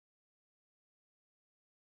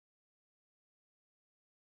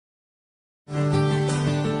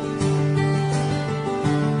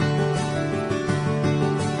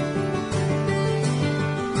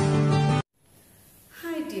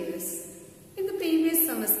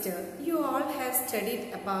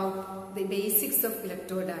studied about the basics of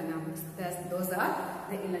electrodynamics. Those are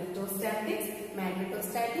the electrostatics,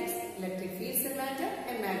 magnetostatics, electric fields in matter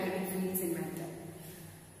and magnetic fields in matter.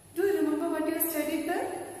 Do you remember what you studied there?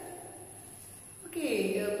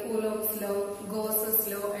 Okay, Coulomb's law, Gauss's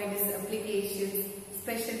law and its applications,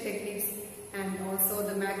 special techniques, and also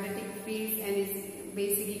the magnetic fields and its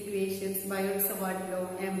basic equations, Biot-Savart law,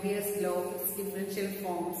 Ampere's law, its differential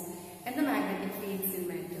forms, and the magnetic fields in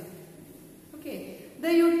matter. Okay,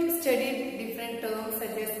 there you studied different terms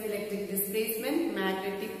such as electric displacement,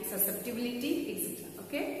 magnetic susceptibility, etc.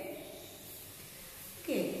 Okay.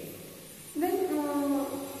 Okay. Then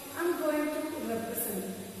I'm going to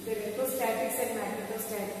represent the electrostatics and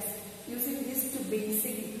magnetostatics using these two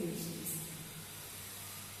basic equations.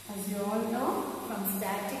 As you all know, from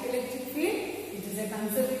static electric field, it is a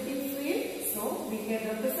conservative field, so we can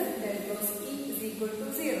represent del cross E is equal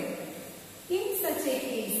to 0. In such a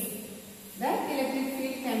case, that electric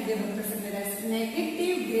field can be represented as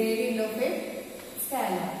negative gradient of a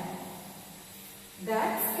scalar.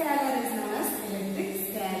 That scalar is known as electric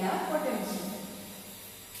scalar potential.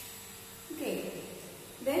 Okay.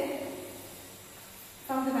 Then,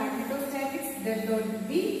 from the magnetostatics, del dot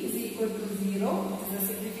B is equal to 0, which is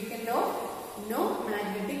a significant of no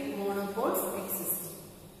magnetic monopoles exist.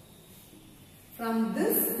 From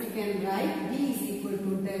this, we can write B is equal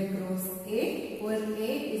to del cross A, where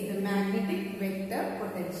A is the magnetic vector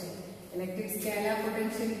potential. Electric scalar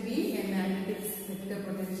potential B and magnetic vector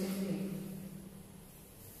potential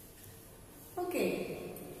A. Okay,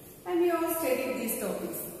 and we all studied these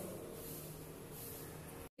topics.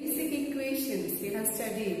 Basic equations we have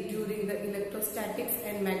studied during the electrostatics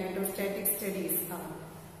and magnetostatic studies are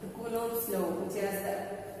the Coulomb's law, which has the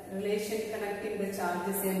relation connecting the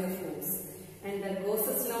charges and the force, and the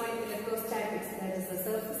Gauss's law in electrostatics, that is the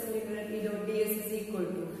surface integral E dot ds is equal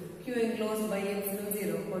to Q enclosed by epsilon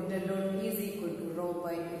 0 or del dot E is equal to rho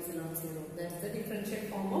by epsilon 0. That's the differential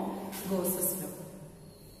form of Gauss's law.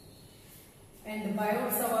 And the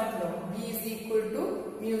Biot-Savart law, B is equal to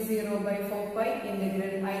mu 0 by 4 pi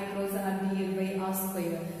integral I cross R dl by R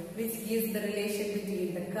square, which gives the relation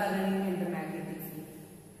between the current and the magnetic field.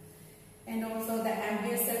 And also the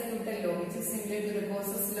Ampere Circuital Law, which is similar to the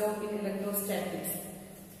Gauss's law in electrostatics.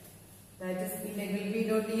 That is integral B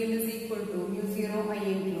dot dl is equal to mu 0 I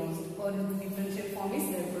enclosed, or in the differential form is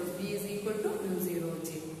therefore B is equal to mu 0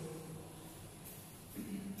 J.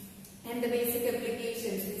 And the basic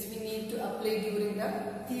applications which we need to apply during the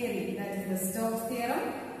theory, that is the Stokes theorem,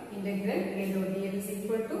 integral A dot dl is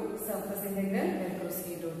equal to surface integral del cross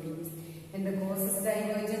A dot ds. And the Gauss's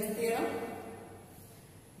divergence theorem,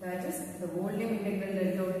 that is the volume integral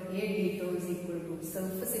del dot A d tau is equal to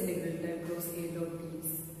surface integral del cross A dot ds.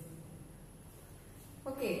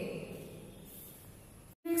 Okay.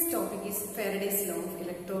 Next topic is Faraday's law of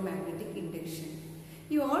electromagnetic induction.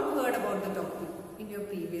 You all heard about the topic in your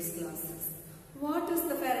previous classes. What is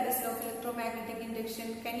the Faraday's law of electromagnetic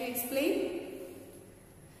induction? Can you explain?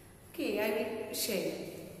 Okay, I will share.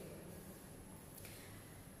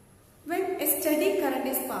 When a steady current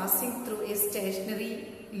is passing through a stationary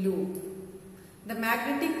loop, the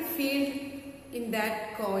magnetic field in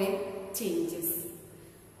that coil changes,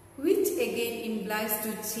 which again implies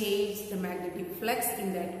to change the magnetic flux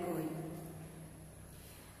in that coil.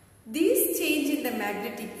 This change in the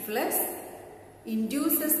magnetic flux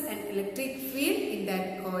induces an electric field in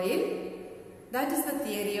that coil. That is the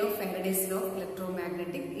theory of Faraday's law of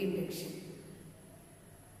electromagnetic induction.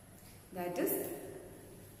 That is,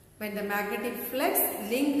 when the magnetic flux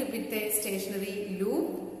linked with a stationary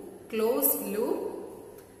loop, closed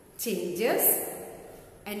loop, changes,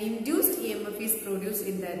 an induced EMF is produced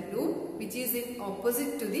in that loop, which is in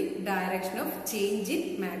opposite to the direction of change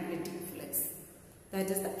in magnetic flux. That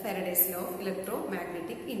is the Faraday's law of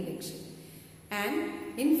electromagnetic induction.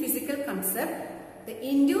 And in physical concept, the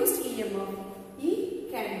induced EMF E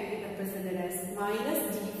can be represented as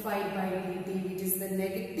minus d phi by dt, which is the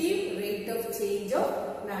negative rate of change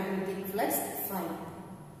of magnetic flux phi.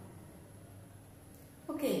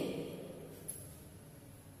 Okay.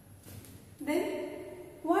 Then,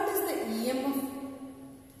 what is the EMF?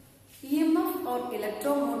 EMF or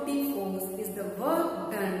electromotive force is the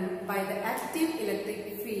work done by the active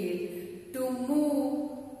electric field to move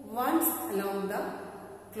once along the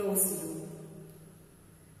closed loop.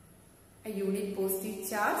 A unit positive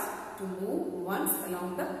charge to move once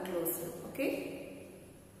along the closed loop. Okay.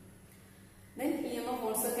 Then EMF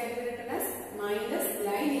also can be written as minus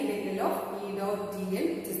line integral of E dot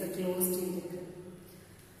dl, which is the closed integral.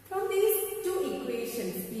 From these two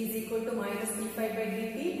equations, E is equal to minus d phi by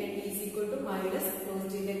dt and E is equal to minus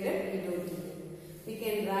closed integral E dot dl, we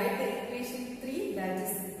can write the equation 3 that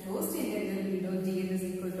is closed integral v dot dl is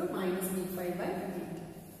equal to minus v phi by dt.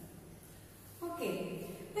 Okay.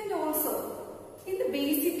 And also, in the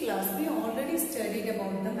basic class, we already studied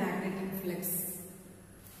about the magnetic flux.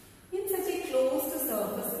 In such a closed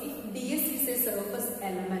surface, if ds is a surface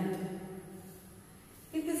element,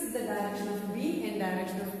 if this is the direction of v and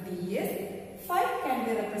direction of ds, phi can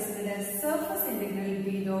be represented as surface integral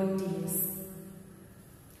v dot ds.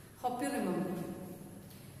 Hope you remember.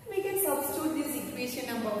 We can substitute this equation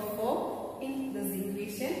number 4 in this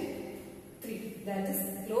equation 3. That is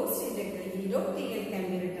closed integral v dot dl can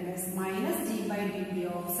be written as minus d by dt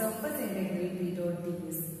of surface integral v dot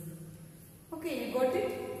ds. Okay, you got it?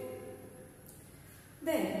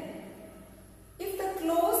 Then, if the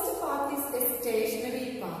closed path is a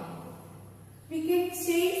stationary path, we can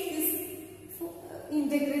change this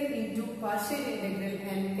integral into partial integral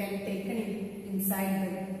and can take it inside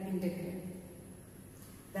the integral.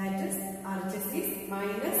 That is, RHS is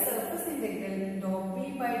minus surface integral dot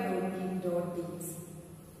p by dot t dot ds.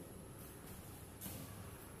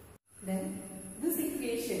 Then, this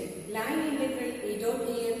equation, line integral a dot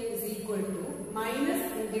dl is equal to minus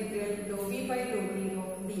integral dot v by dot t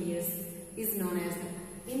of ds is known as the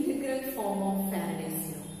integral form of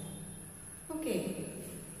Faraday's law. Okay.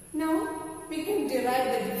 Now, we can derive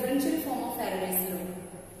the differential form of Faraday's law.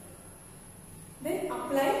 Then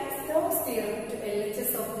apply Stokes theorem to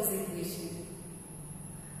LHS of this equation.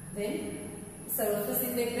 Then surface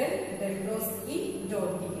integral del cross E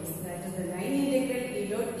dot ds, that is the line integral E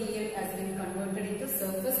dot dl has been converted into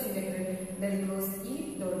surface integral del cross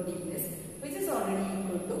E dot ds, which is already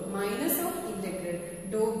equal to minus of integral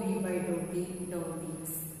dou v by dou t dot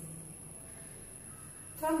ds.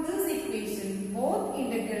 From this equation, both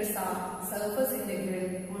integrals are surface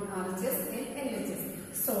integral on RHS and LHS.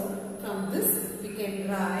 So, from this we can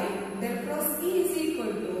write del cross E is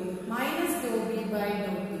equal to minus dou v by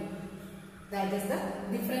dou t. That is the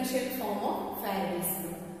differential form of Faraday's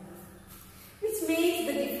law. Which makes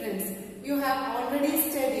the difference you have already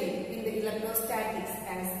studied in the electrostatics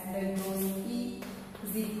as del cross E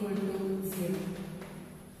is equal to 0.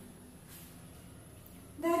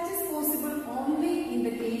 That is possible only in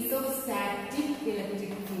the case of static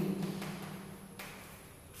electric field.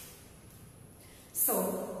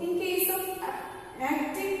 So, in case of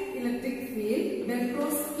active electric field, del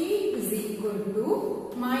cross E is equal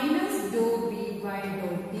to minus dou v by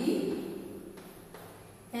dou t,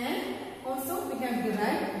 and also we have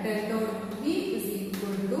derived del dot v is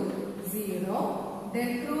equal to 0,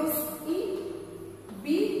 del cross E b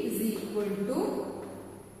is equal to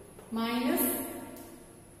minus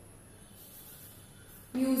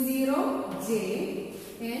mu 0 j,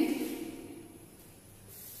 and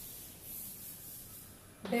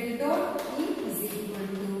del dot E is equal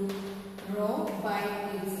to rho by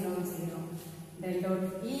epsilon 0. Del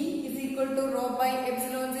dot E is equal to rho by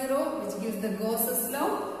epsilon 0, which gives the Gauss's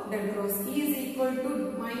law. Del cross E is equal to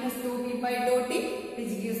minus dou v by dou t,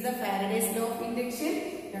 which gives the Faraday's law of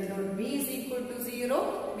induction. Del dot B is equal to 0,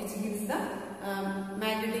 which gives the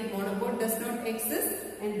magnetic monopole does not exist,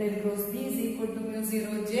 and del cross B is equal to mu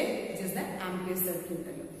 0 j, which is the Ampere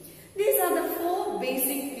Circuital Law. These are the 4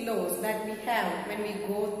 basic laws that we have when we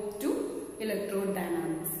go to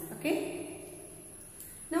electrodynamics. Okay.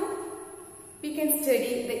 Now, we can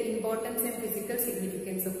study the importance and physical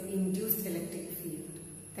significance of induced electric